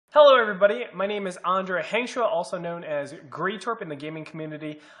Hello everybody, my name is Andre Hengchua, also known as Greytorp in the gaming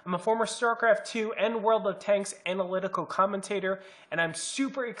community. I'm a former StarCraft 2 and World of Tanks analytical commentator, and I'm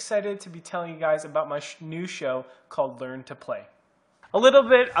super excited to be telling you guys about my new show called Learn to Play. A little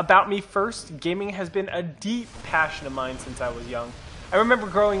bit about me first. Gaming has been a deep passion of mine since I was young. I remember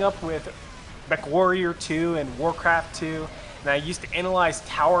growing up with MechWarrior 2 and Warcraft 2, and I used to analyze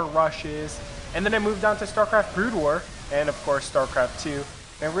tower rushes, and then I moved on to StarCraft Brood War, and of course StarCraft 2.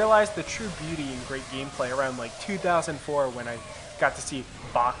 And I realized the true beauty and great gameplay around like 2004 when I got to see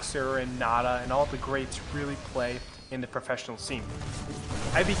Boxer and Nada and all the greats really play in the professional scene.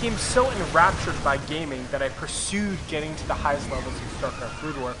 I became so enraptured by gaming that I pursued getting to the highest levels of StarCraft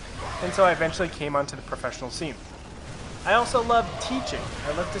Brood War, and so I eventually came onto the professional scene. I also love teaching.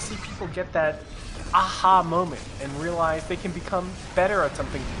 I love to see people get that aha moment and realize they can become better at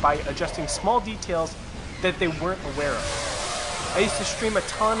something by adjusting small details that they weren't aware of. I used to stream a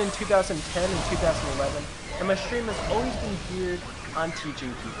ton in 2010 and 2011, and my stream has always been geared on teaching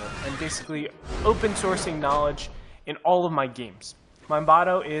people and basically open sourcing knowledge in all of my games. My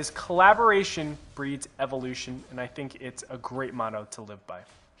motto is collaboration breeds evolution, and I think it's a great motto to live by.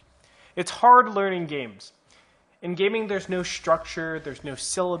 It's hard learning games. In gaming, there's no structure, there's no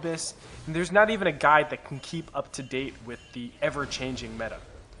syllabus, and there's not even a guide that can keep up to date with the ever-changing meta.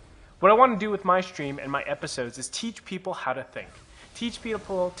 What I want to do with my stream and my episodes is teach people how to think. Teach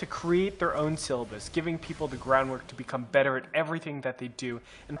people to create their own syllabus, giving people the groundwork to become better at everything that they do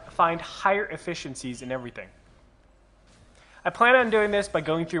and find higher efficiencies in everything. I plan on doing this by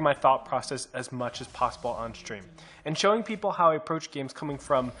going through my thought process as much as possible on stream and showing people how I approach games coming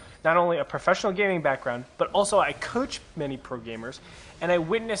from not only a professional gaming background, but also I coach many pro gamers and I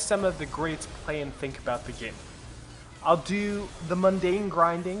witness some of the greats play and think about the game. I'll do the mundane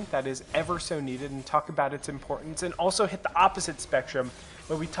grinding that is ever so needed and talk about its importance, and also hit the opposite spectrum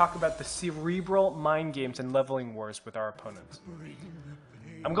where we talk about the cerebral mind games and leveling wars with our opponents.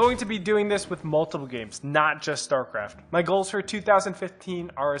 I'm going to be doing this with multiple games, not just StarCraft. My goals for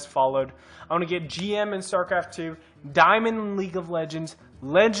 2015 are as followed. I want to get GM in StarCraft 2, Diamond in League of Legends,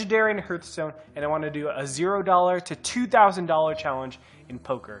 Legendary in Hearthstone, and I want to do a $0 to $2,000 challenge in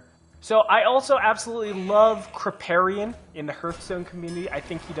poker. So I also absolutely love Kripparrian in the Hearthstone community. I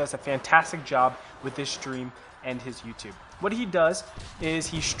think he does a fantastic job with his stream and his YouTube. What he does is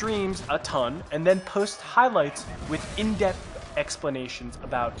he streams a ton and then posts highlights with in-depth explanations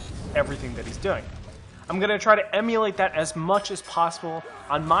about everything that he's doing. I'm going to try to emulate that as much as possible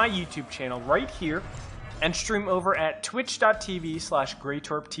on my YouTube channel right here and stream over at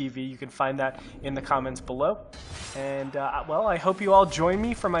twitch.tv/GreytorpTV. You can find that in the comments below. And, well, I hope you all join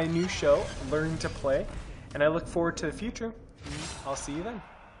me for my new show, Learn to Play. And I look forward to the future. I'll see you then.